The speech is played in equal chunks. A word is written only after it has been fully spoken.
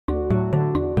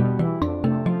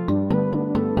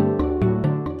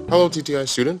Hello TTI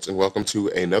students and welcome to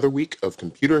another week of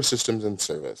Computer Systems and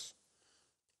Service.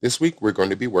 This week we're going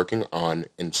to be working on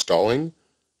installing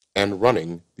and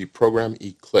running the program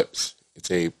Eclipse. It's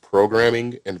a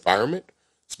programming environment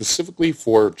specifically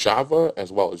for Java as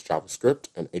well as JavaScript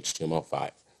and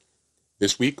HTML5.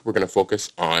 This week we're going to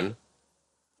focus on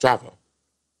Java.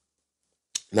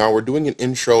 Now we're doing an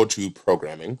intro to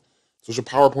programming. So there's a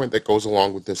PowerPoint that goes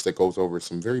along with this that goes over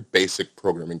some very basic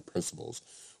programming principles.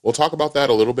 We'll talk about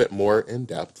that a little bit more in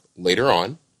depth later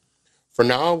on. For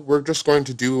now, we're just going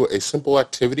to do a simple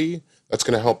activity that's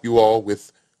going to help you all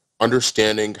with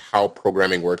understanding how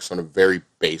programming works on a very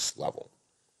base level.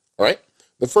 All right?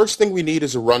 The first thing we need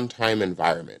is a runtime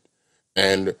environment.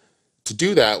 And to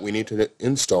do that, we need to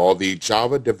install the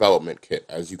Java Development Kit,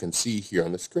 as you can see here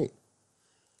on the screen.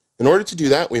 In order to do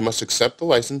that, we must accept the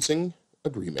licensing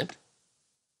agreement.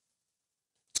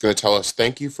 It's going to tell us,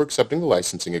 thank you for accepting the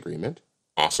licensing agreement.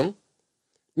 Awesome.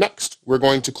 Next, we're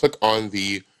going to click on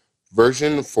the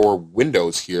version for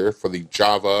Windows here for the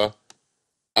Java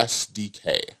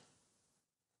SDK.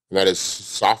 And that is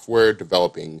Software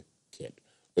Developing Kit.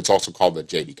 It's also called the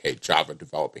JDK, Java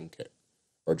Developing Kit,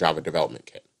 or Java Development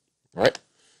Kit. All right,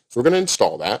 so we're going to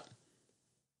install that.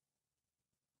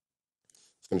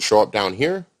 It's going to show up down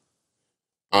here.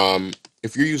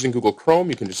 If you're using Google Chrome,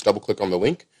 you can just double-click on the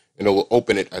link, and it will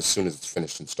open it as soon as it's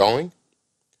finished installing.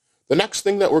 The next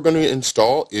thing that we're going to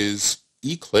install is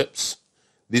Eclipse.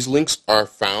 These links are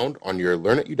found on your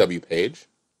Learn at UW page.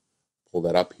 Pull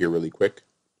that up here really quick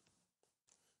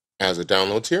as it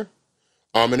downloads here.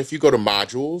 And if you go to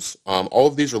modules, all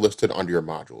of these are listed under your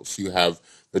modules. So you have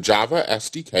the Java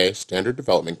SDK, Standard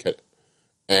Development Kit,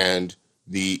 and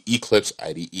the Eclipse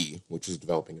IDE, which is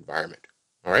Developing Environment.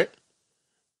 All right?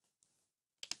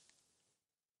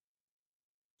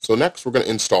 So next, we're going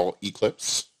to install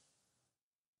Eclipse.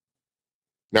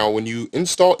 Now, when you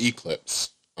install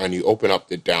Eclipse and you open up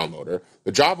the downloader,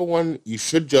 the Java one, you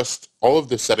should just, all of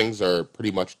the settings are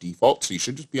pretty much default, so you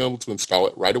should just be able to install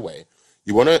it right away.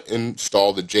 You want to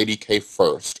install the JDK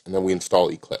first, and then we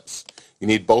install Eclipse. You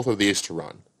need both of these to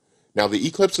run. Now, the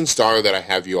Eclipse installer that I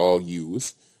have you all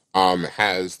use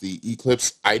has the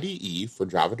Eclipse IDE for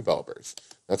Java developers.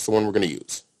 That's the one we're going to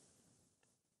use.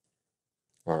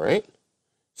 All right.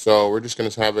 So we're just going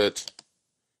to have it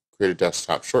create a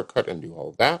desktop shortcut and do all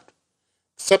of that.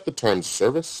 Accept the terms of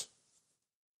service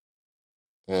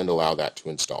and allow that to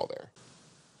install there.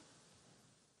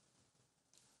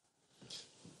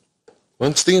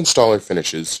 Once the installer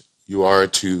finishes, you are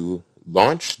to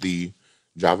launch the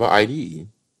Java IDE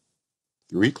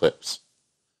through Eclipse.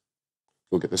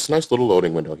 You'll get this nice little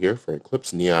loading window here for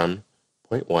Eclipse Neon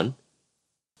 0.1.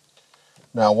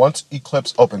 Now, once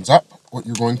Eclipse opens up, what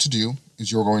you're going to do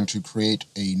is you're going to create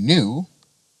a new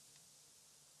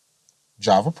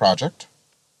Java project.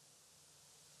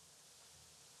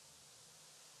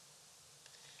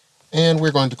 And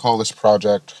we're going to call this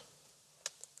project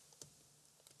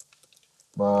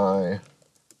My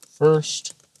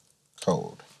First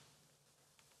Code.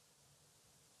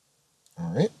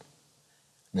 All right.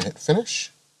 I'm going to hit finish.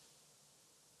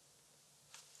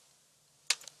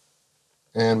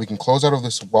 And we can close out of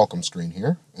this welcome screen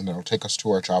here, and that'll take us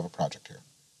to our Java project here.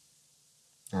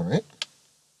 All right.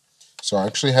 So I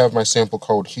actually have my sample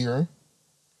code here.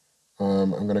 I'm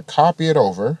going to copy it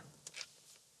over,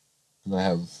 and I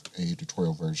have a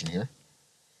tutorial version here.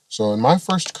 So in my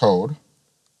first code,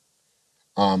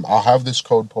 I'll have this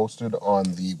code posted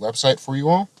on the website for you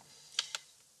all.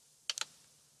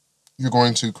 You're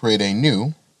going to create a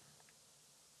new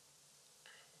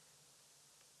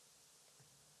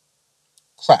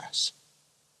class.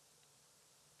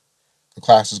 The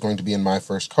class is going to be in my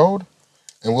first code,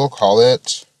 and we'll call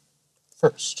it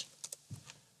First.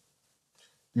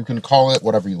 You can call it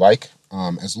whatever you like,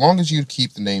 as long as you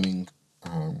keep the naming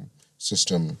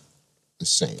system the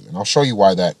same. And I'll show you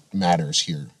why that matters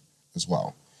here as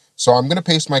well. So I'm going to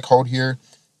paste my code here.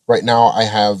 Right now I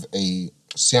have a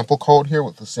sample code here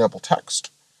with the sample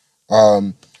text.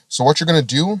 So what you're going to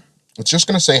do, it's just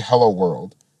going to say hello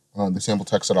world, the sample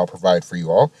text that I'll provide for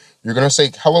you all. You're going to say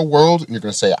hello world, and you're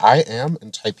going to say I am,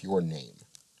 and type your name.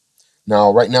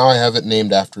 Now, right now I have it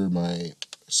named after my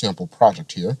sample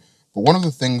project here, but one of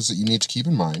the things that you need to keep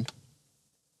in mind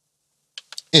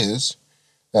is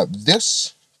that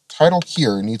this title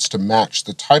here needs to match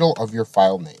the title of your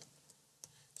file name.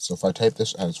 So if I type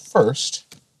this as first,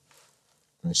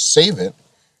 and I save it,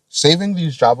 saving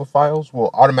these Java files will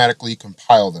automatically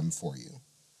compile them for you.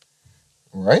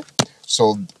 All right?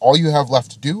 So all you have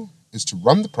left to do is to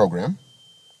run the program,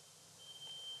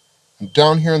 and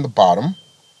down here in the bottom,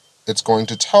 it's going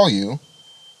to tell you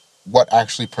what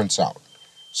actually prints out.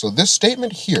 So this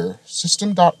statement here,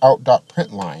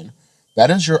 system.out.println, that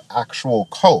is your actual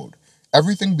code.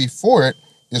 Everything before it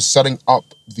is setting up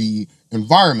the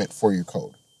environment for your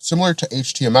code. Similar to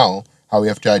HTML, how we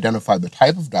have to identify the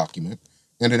type of document,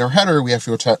 and in our header, we have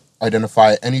to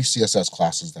identify any CSS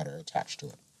classes that are attached to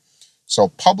it. So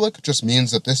public just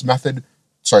means that this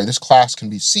class can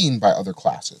be seen by other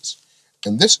classes.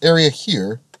 And this area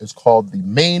here is called the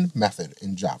main method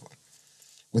in Java.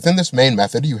 Within this main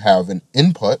method, you have an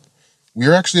input.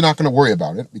 We're actually not going to worry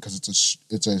about it because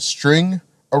it's a string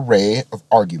array of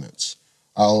arguments.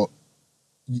 We're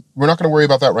not going to worry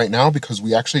about that right now because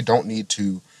we actually don't need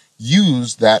to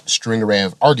use that string array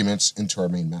of arguments into our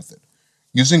main method.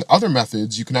 Using other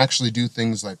methods, you can actually do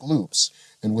things like loops.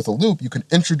 And with a loop, you can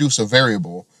introduce a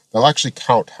variable that'll actually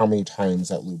count how many times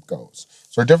that loop goes.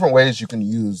 So there are different ways you can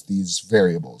use these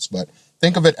variables, but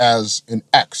think of it as an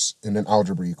x in an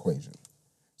algebra equation.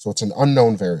 So it's an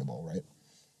unknown variable,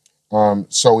 right?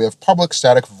 So we have public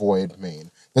static void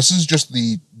main. This is just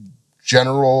the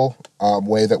general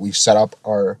way that we set up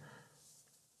our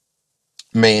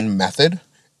main method.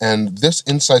 And this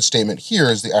inside statement here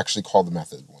is actually called the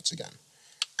method once again.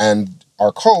 And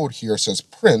our code here says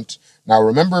print. Now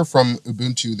remember from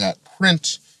Ubuntu that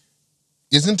print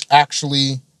isn't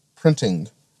actually printing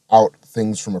out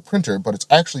things from a printer, but it's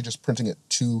actually just printing it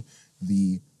to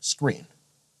the screen.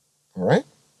 All right?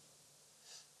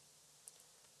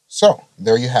 So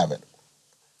there you have it.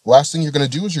 Last thing you're going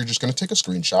to do is you're just going to take a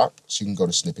screenshot. So you can go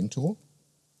to Snipping Tool.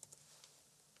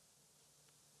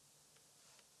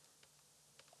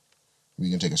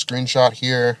 We can take a screenshot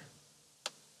here.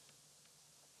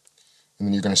 And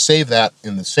then you're going to save that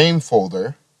in the same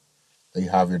folder that you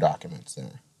have your documents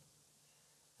there.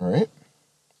 All right.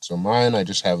 So mine, I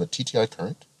just have a TTI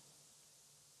current.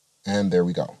 And there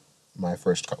we go. My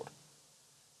first code.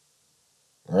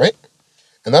 All right.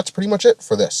 And that's pretty much it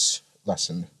for this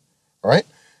lesson. All right.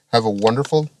 Have a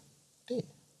wonderful day.